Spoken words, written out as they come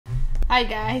Hi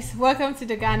guys, welcome to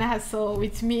the Ghana Hustle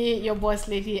with me, your boss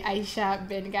lady Aisha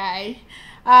Bengai.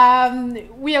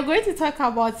 We are going to talk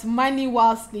about money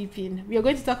while sleeping. We are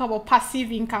going to talk about passive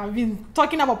income. I've been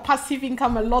talking about passive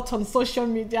income a lot on social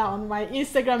media, on my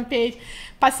Instagram page.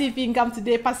 Passive income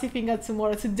today, passive income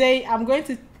tomorrow. Today, I'm going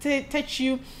to teach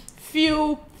you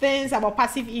few things about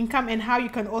passive income and how you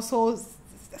can also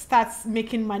start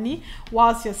making money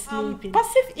whilst you're sleeping.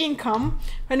 Passive income,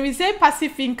 when we say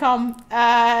passive income,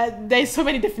 there's so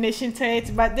many definitions to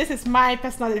it, but this is my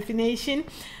personal definition.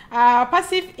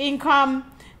 Passive income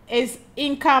is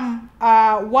income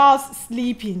whilst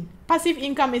sleeping. Passive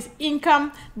income is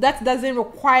income that doesn't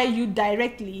require you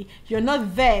directly. You're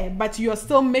not there, but you're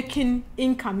still making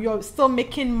income. You're still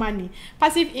making money.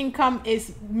 Passive income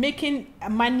is making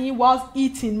money whilst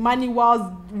eating, money whilst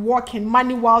working,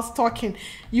 money whilst talking.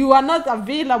 You are not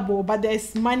available, but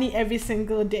there's money every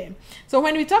single day. So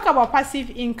when we talk about passive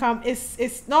income,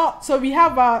 it's not, so we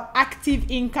have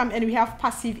active income and we have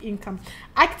passive income.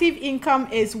 Active income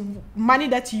is money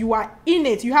that you are in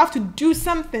it. You have to do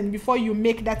something before you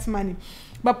make that money.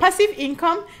 But passive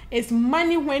income is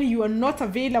money when you are not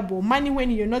available, money when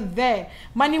you're not there,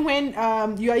 money when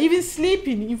you are even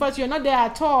sleeping. In fact, you're not there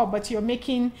at all, but you're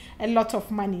making a lot of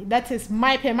money. That is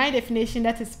my definition.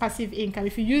 That is passive income.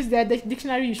 If you use the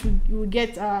dictionary, you will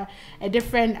get a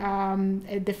different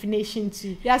definition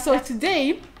too. Yeah. So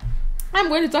today, I'm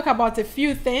going to talk about a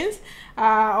few things, or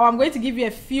I'm going to give you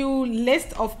a few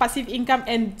lists of passive income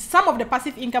and some of the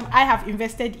passive income I have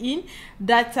invested in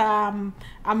that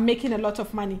I'm making a lot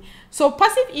of money. So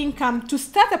passive income, to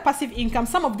start a passive income,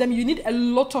 some of them you need a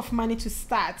lot of money to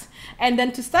start. And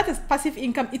then to start a passive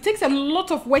income, it takes a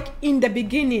lot of work in the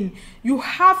beginning. You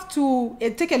have to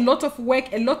take a lot of work,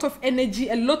 a lot of energy,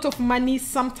 a lot of money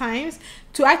sometimes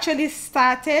to actually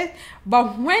start it.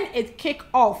 But when it kick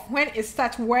off, when it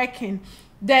starts working,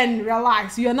 then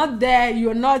relax. You're not there,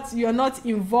 you're not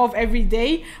involved every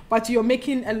day, but you're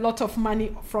making a lot of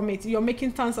money from it. You're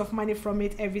making tons of money from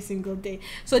it every single day.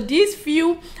 So these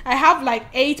few, I have like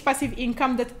 8 passive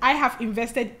income that I have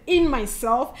invested in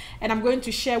myself, and I'm going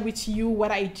to share with you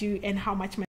what I do and how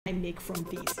much money I make from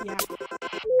these. Yeah.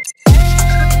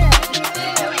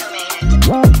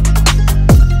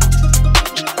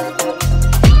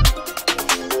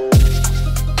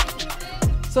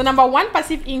 So number 1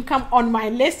 passive income on my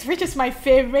list, which is my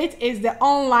favorite, is the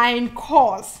online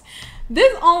course.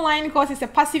 This online course is a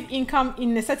passive income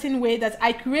in a certain way that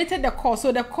I created the course.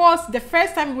 So the course, the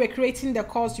first time we were creating the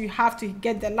course, you have to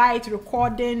get the light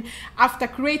recording. After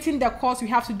creating the course, we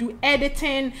have to do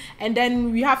editing, and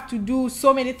then we have to do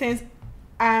so many things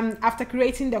after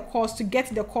creating the course to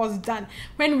get the course done.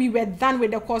 When we were done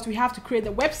with the course, we have to create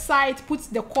the website, put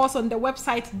the course on the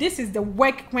website. This is the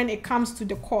work when it comes to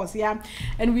the course, yeah.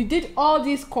 And we did all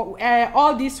this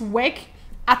work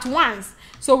at once.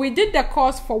 So we did the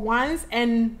course for once,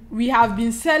 and we have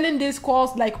been selling this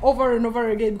course like over and over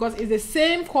again, because it's the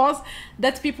same course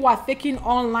that people are taking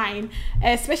online,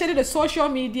 especially the social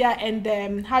media and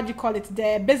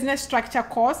the business structure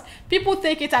course. People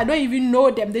take it, I don't even know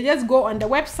them. They just go on the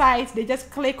website, they just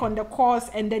click on the course,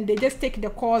 and then they just take the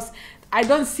course. I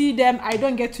don't see them, I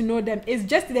don't get to know them. It's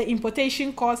just the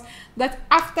importation course that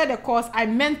after the course I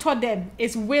mentor them.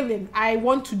 It's willing, I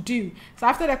want to do. So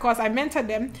after the course I mentor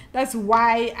them. That's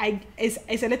why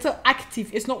it's a little active.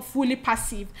 It's not fully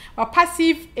passive. But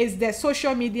passive is the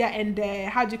social media and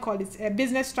the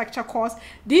business structure course.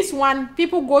 This one,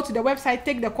 people go to the website,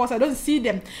 take the course. I don't see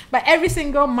them, but every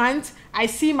single month I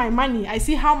see my money. I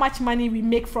see how much money we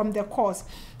make from the course.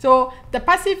 So the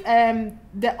passive,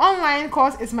 the online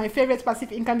course is my favorite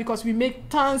passive income because we make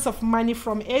tons of money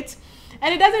from it,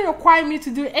 and it doesn't require me to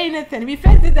do anything. We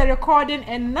first did the recording,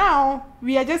 and now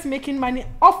we are just making money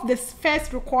off this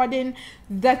first recording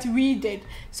that we did.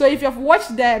 So if you've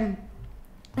watched the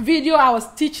video I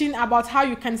was teaching about how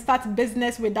you can start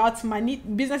businesses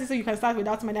so you can start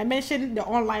without money, I mentioned the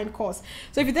online course.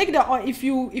 So if you take if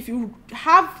you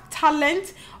have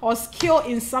talent or skill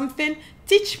in something,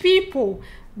 teach people,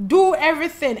 do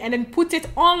everything, and then put it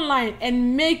online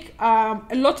and make a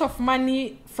lot of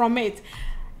money from it.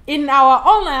 In our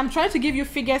online, I'm trying to give you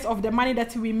figures of the money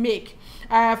that we make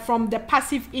from the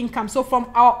passive income. So from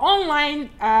our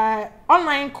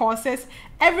online courses,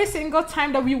 every single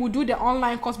time that we will do the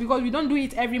online course, because we don't do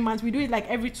it every month, we do it like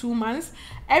every 2 months.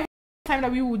 Every time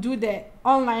that we will do the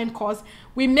online course,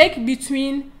 we make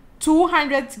between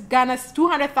 200,000 Ghana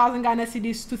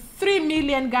cedis to 3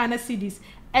 million Ghana cedis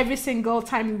every single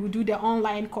time we will do the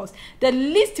online course. The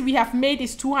least we have made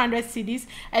is 200 cedis,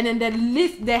 and then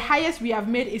the highest we have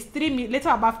made is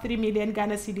little above 3 million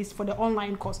Ghana cedis for the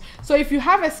online course. So if you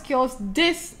have a skills,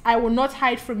 this I will not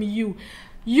hide from you.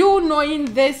 You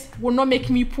knowing this will not make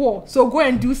me poor, so go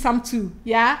and do some too.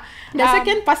 Yeah. The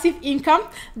second passive income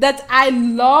that I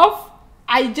love,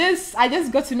 I just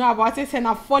got to know about it and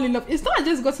I fall in love. It's not I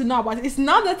just got to know about it, it's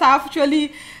now that I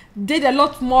actually did a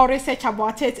lot more research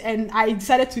about it and I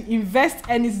decided to invest,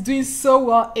 and it's doing so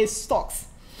well, is stocks.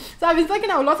 So I've been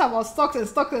talking a lot about stocks and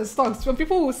stocks and stocks. When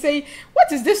people will say,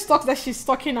 what is this stock that she's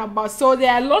talking about? So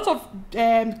there are a lot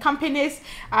of companies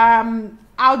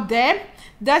out there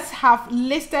that have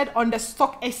listed on the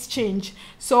stock exchange.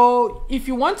 So if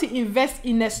you want to invest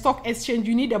in a stock exchange,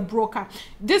 you need a broker.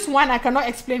 This one I cannot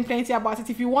explain plenty about it.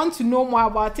 If you want to know more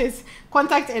about it,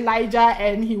 contact Elijah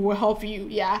and he will help you.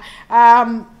 Yeah.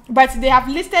 But they have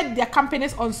listed their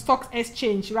companies on stock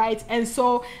exchange, right? And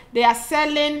so they are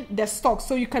selling the stock.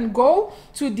 So you can go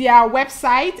to their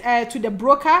website, to the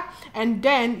broker, and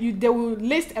then they will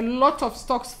list a lot of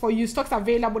stocks for you, stocks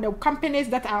available, the companies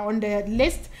that are on the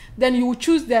list. Then you will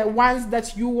choose the ones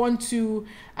that you want to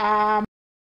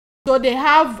so they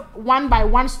have one by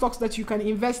one stocks that you can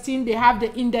invest in. They have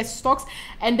the index stocks,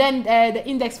 and then the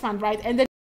index fund, right? And then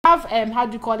have how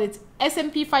do you call it,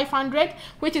 S&P 500,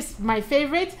 which is my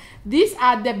favorite. These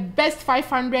are the best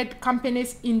 500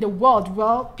 companies in the world.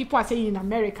 Well, people are saying in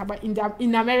America, but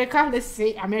in America, let's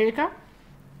say America,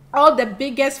 all the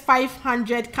biggest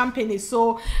 500 companies.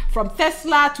 So from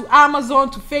Tesla to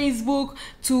Amazon to Facebook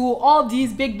to all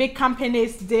these big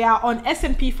companies, they are on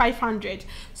S&P 500.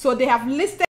 So they have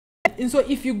listed. And so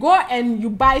if you go and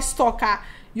you buy stock,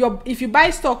 if you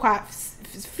buy stock,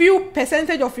 few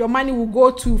percentage of your money will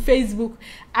go to Facebook,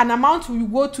 an amount will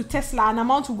go to Tesla, an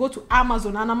amount will go to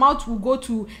Amazon, an amount will go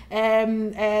to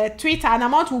Twitter, an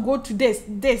amount will go to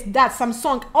that,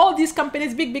 Samsung, all these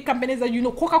companies, big companies that you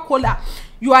know, Coca-Cola.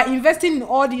 You are investing in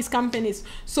all these companies.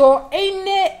 So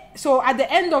at the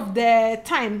end of the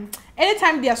time,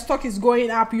 anytime their stock is going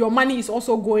up, your money is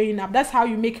also going up. That's how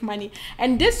you make money.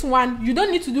 And this one, you don't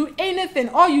need to do anything.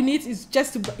 All you need is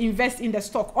just to invest in the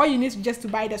stock. All you need is just to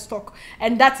buy the stock,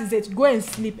 and that is it. Go and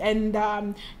sleep,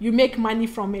 and you make money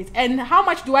from it. And how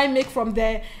much do I make from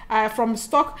the from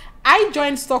stock? I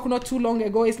joined stock not too long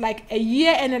ago. It's like a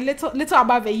year and a little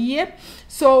above a year.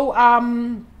 So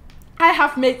I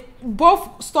have made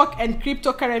both stock and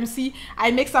cryptocurrency. I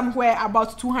make somewhere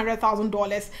about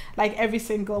 $200,000 like every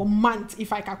single month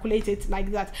if I calculate it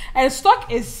like that. And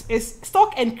stock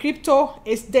stock and crypto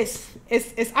is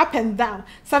it's up and down.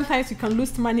 Sometimes you can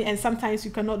lose money and sometimes you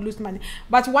cannot lose money.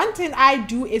 But one thing I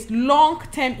do is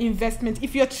long-term investment.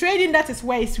 If you're trading, that is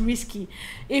where it's risky.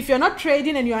 If you're not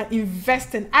trading and you are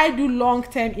investing, I do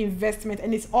long-term investment,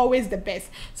 and it's always the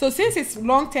best. So since it's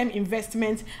long-term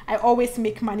investment, I always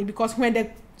make money, because when the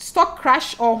stock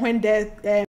crash or when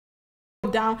the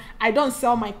down, I don't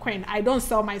sell my coin, I don't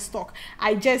sell my stock,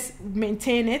 I just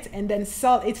maintain it and then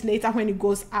sell it later when it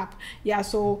goes up. Yeah,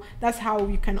 so that's how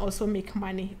you can also make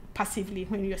money passively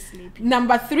when you're sleeping.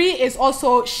 Number 3 is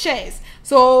also shares.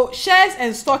 So shares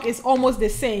and stock is almost the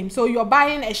same. So you're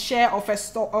buying a share of a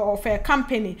stock or of a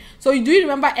company. So do you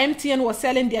remember MTN was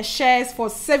selling their shares for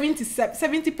 70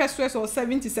 pesos or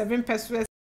 77 pesos?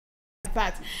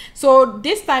 That. So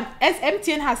this time, as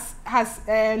MTN has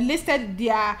listed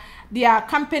their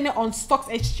company on stock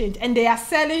exchange, and they are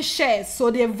selling shares, so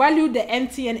they value the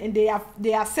MTN and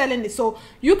they are selling it. So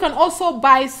you can also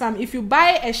buy some. If you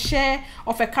buy a share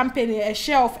of a company, a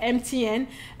share of MTN,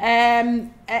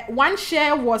 one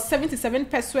share was 77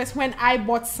 pesos when I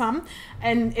bought some,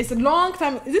 and it's a long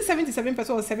time. Is it 77 pesos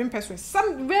or 7 pesos?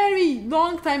 Some very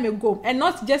long time ago. And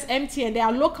not just MTN, there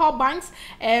are local banks.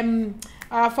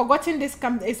 Forgotten this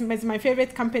company is my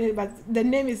favorite company, but the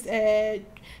name is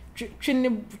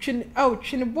Chinebo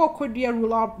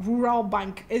Rural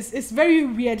Bank. It's very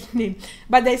weird name,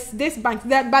 but there's this bank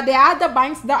that, but there are other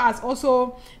banks that are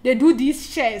also, they do these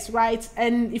shares, right?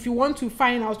 And if you want to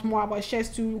find out more about shares,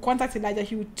 to contact Elijah,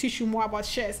 he will teach you more about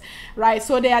shares, right?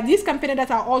 So there are these companies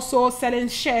that are also selling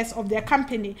shares of their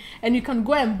company, and you can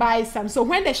go and buy some. So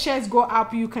when the shares go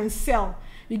up, you can sell.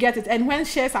 You get it? And when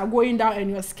shares are going down and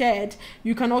you're scared,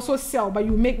 you can also sell, but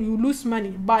you lose money.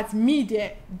 But me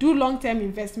there, do long-term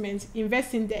investments,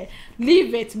 invest in there,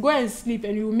 leave it, go and sleep,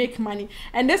 and you will make money.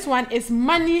 And this one is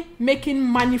money making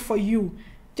money for you.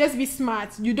 Just be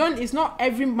smart. You don't, it's not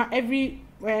every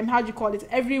how do you call it,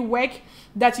 every work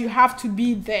that you have to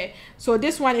be there. So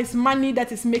this one is money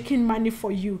that is making money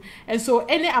for you. And so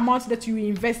any amount that you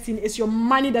invest in is your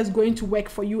money that's going to work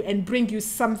for you and bring you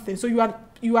something. So you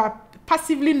are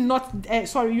passively not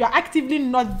you are actively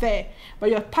not there, but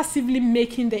you're passively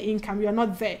making the income. You're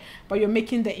not there, but you're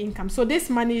making the income. So this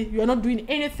money, you're not doing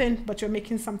anything, but you're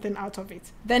making something out of it.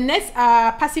 The next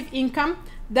passive income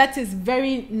that is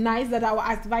very nice that I will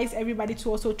advise everybody to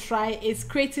also try is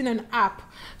creating an app.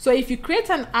 So if you create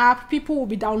an app, people will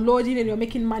be downloading and you're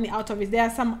making money out of it. There are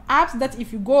some apps that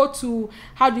if you go to,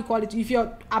 if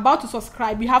you're about to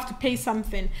subscribe, you have to pay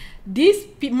something. This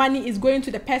money is going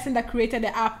to the person that created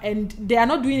the app, and they are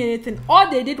not doing anything. All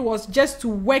they did was just to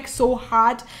work so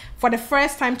hard for the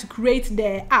first time to create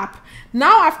the app.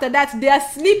 Now after that, they are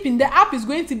sleeping. The app is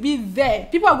going to be there.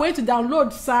 People are going to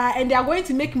download, sir, and they are going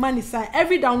to make money, sir.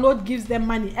 Every download gives them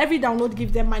money. Every download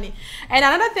gives them money. And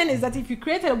another thing is that if you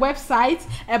create a website,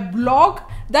 a blog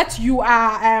that you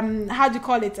are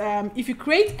if you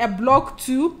create a blog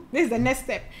too, this is the next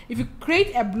step. If you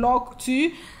create a blog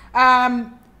too,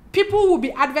 people will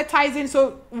be advertising.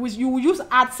 So you will use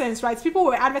AdSense, right? People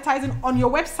will be advertising on your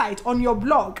website, on your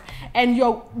blog, and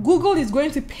your Google is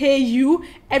going to pay you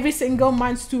every single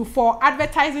month too for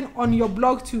advertising on your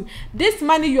blog too. This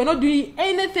money, you're not doing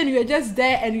anything. You're just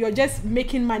there and you're just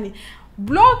making money.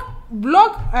 Blog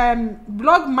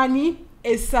money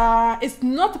is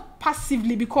not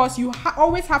passively, because you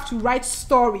always have to write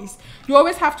stories. You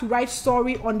always have to write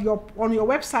story on your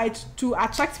website to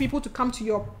attract people to come to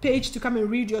your page to come and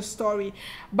read your story.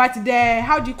 But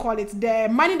the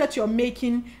money that you're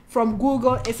making from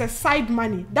Google is a side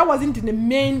money. That wasn't the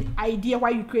main idea why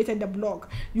you created the blog.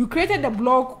 You created the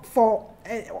blog for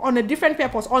on a different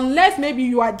purpose, unless maybe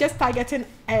you are just targeting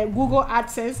Google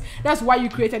AdSense. That's why you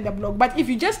created the blog. But if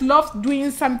you just love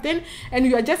doing something and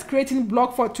you are just creating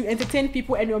blog to entertain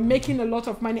people and you're making a lot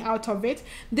of money out of it,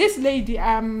 this lady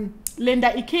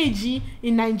Linda Ikeji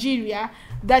in Nigeria,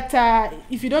 that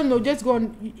if you don't know, just go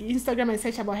on Instagram and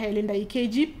search about her, Linda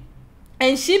Ikeji,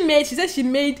 and she said she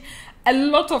made a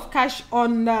lot of cash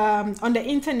on the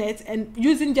internet and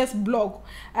using just blog.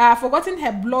 I've forgotten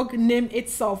her blog name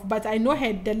itself, but I know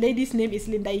the lady's name is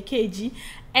Linda Ikeji,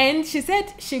 and she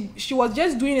said she was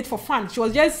just doing it for fun. She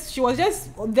was just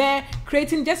there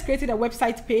creating a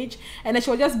website page, and then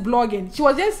she was just blogging. She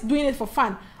was just doing it for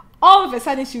fun. All of a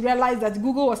sudden, she realized that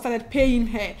Google started paying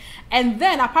her. And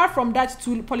then, apart from that,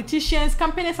 to politicians,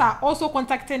 companies are also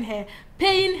contacting her,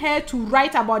 paying her to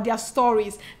write about their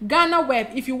stories. Ghana Web,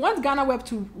 if you want Ghana Web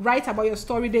to write about your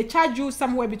story, they charge you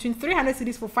somewhere between 300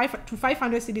 cedis to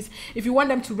 500 cedis if you want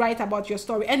them to write about your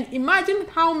story. And imagine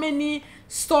how many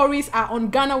stories are on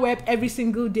Ghana Web every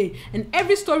single day. And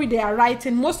every story they are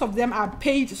writing, most of them are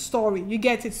paid story. You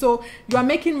get it? So you are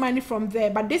making money from there.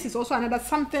 But this is also another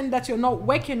something that you're not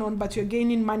working on, but you're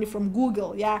gaining money from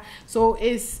Google. Yeah. So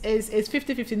it's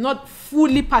 50-50, not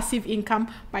fully passive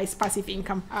income, but it's passive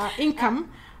income. Income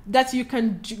that you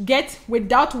can get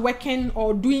without working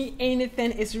or doing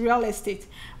anything is real estate.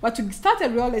 But to start a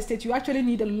real estate, you actually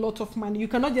need a lot of money. You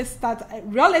cannot just start.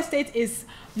 Real estate is,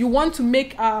 you want to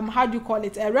make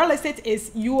real estate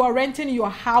is you are renting your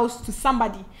house to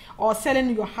somebody or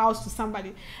selling your house to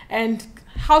somebody, and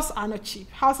houses are not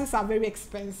cheap. Houses are very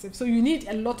expensive, so you need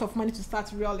a lot of money to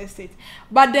start real estate.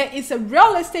 But there is a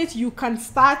real estate you can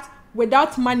start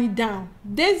without money down.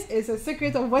 This is a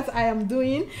secret of what I am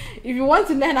doing. If you want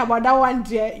to learn about that one,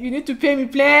 dear, you need to pay me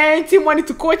plenty money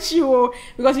to coach you,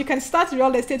 because you can start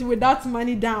real estate without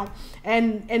money down,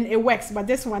 and it works. But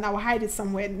this one, I will hide it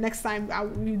somewhere. Next time I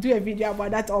will do a video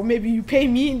about that, or maybe you pay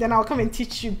me and then I'll come and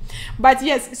teach you. But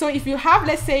yes, so if you have,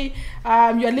 let's say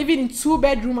you're living in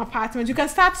 2-bedroom apartment, you can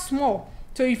start small.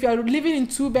 So if you're living in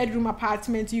 2-bedroom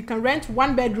apartment, you can rent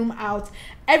 1 bedroom out.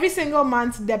 Every single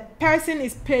month, the person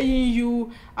is paying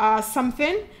you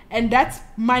something, and that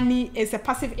money is a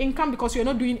passive income because you're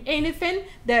not doing anything.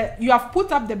 You have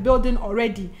put up the building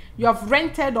already. You have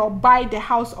rented or buy the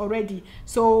house already.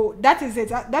 So that is it.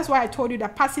 That's why I told you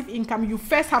that passive income, you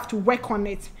first have to work on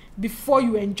it before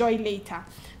you enjoy later.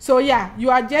 So yeah, you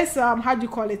are just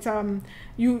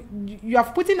you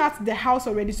have putting out the house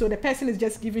already, so the person is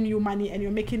just giving you money and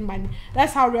you're making money.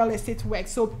 That's how real estate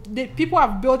works. So the people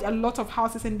have built a lot of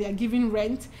houses and they are giving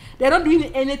rent. They're not doing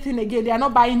anything again. They are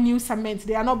not buying new cement.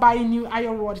 They are not buying new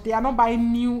iron rod. They are not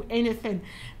buying new anything.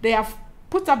 They have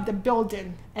put up the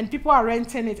building and people are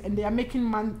renting it, and they are making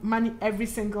money every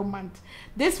single month.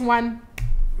 This one,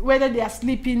 whether they are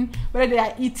sleeping, whether they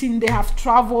are eating, they have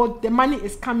traveled, the money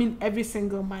is coming every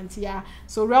single month. Yeah.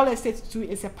 So real estate too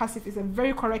is a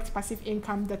very correct passive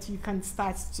income that you can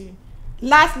start to.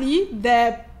 Lastly,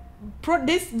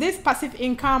 this passive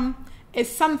income is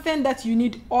something that you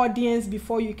need audience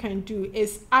before you can do,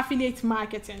 is affiliate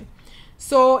marketing.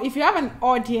 So if you have an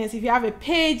audience, if you have a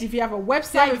page, if you have a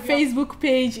website, a Facebook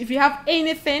page, if you have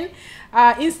anything,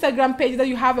 Instagram page that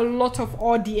you have a lot of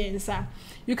audience,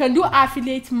 you can do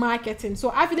affiliate marketing.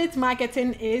 So affiliate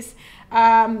marketing is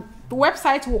the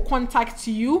website will contact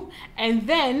you, and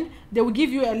then they will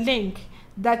give you a link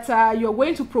that you're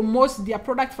going to promote their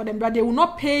product for them, but they will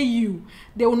not pay you.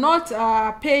 They will not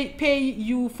pay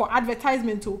you for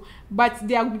advertisement too, but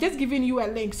they are just giving you a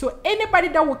link. So anybody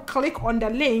that will click on the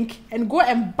link and go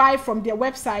and buy from their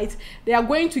website, they are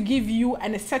going to give you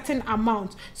a certain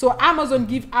amount. So Amazon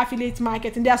give affiliate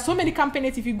marketing. There are so many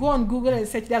companies. If you go on Google and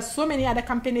search, there are so many other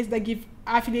companies that give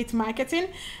affiliate marketing.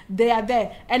 They are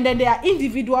there. And then there are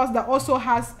individuals that also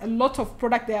has a lot of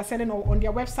product they are selling on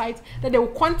their website, that they will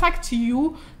contact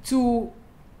you to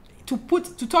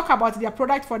talk about their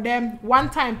product for them one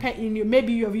time in your,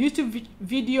 maybe your YouTube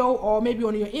video, or maybe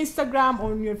on your Instagram,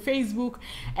 on your Facebook,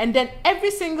 and then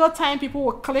every single time people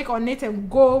will click on it and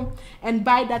go and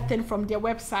buy that thing from their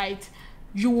website,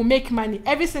 you will make money.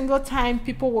 Every single time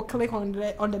people will click on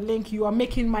the link, you are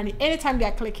making money. Anytime they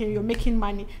are clicking, you're making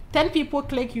money. 10 people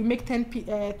click, you make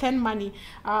 10 money.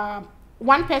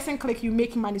 One person click, you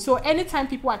make money. So anytime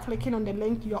people are clicking on the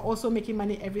link, you're also making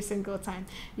money every single time.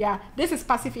 Yeah, this is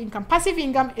passive income. Passive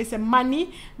income is a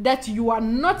money that you are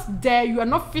not there, you are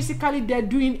not physically there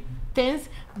doing things,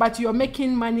 but you're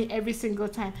making money every single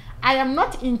time. I am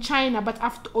not in China, but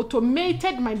I've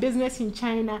automated my business in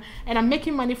China, and I'm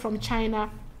making money from China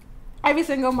every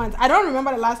single month. I don't remember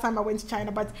the last time I went to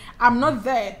China, but I'm not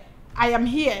there. I am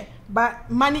here, but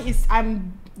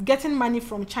I'm getting money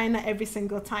from China every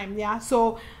single time. Yeah,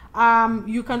 so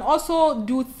you can also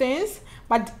do things,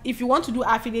 but if you want to do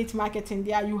affiliate marketing,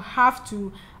 yeah, you have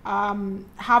to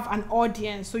have an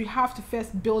audience. So you have to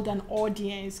first build an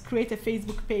audience, create a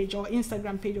Facebook page or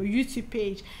Instagram page or YouTube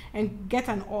page, and get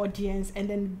an audience, and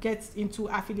then get into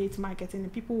affiliate marketing,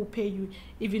 and people will pay you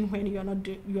even when you are not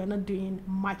doing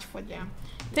much for them.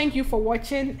 Thank you for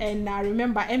watching, and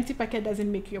remember, empty pocket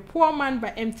doesn't make you a poor man,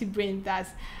 but empty brain does.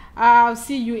 I'll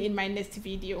see you in my next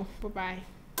video. Bye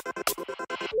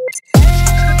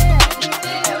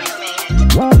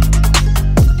bye.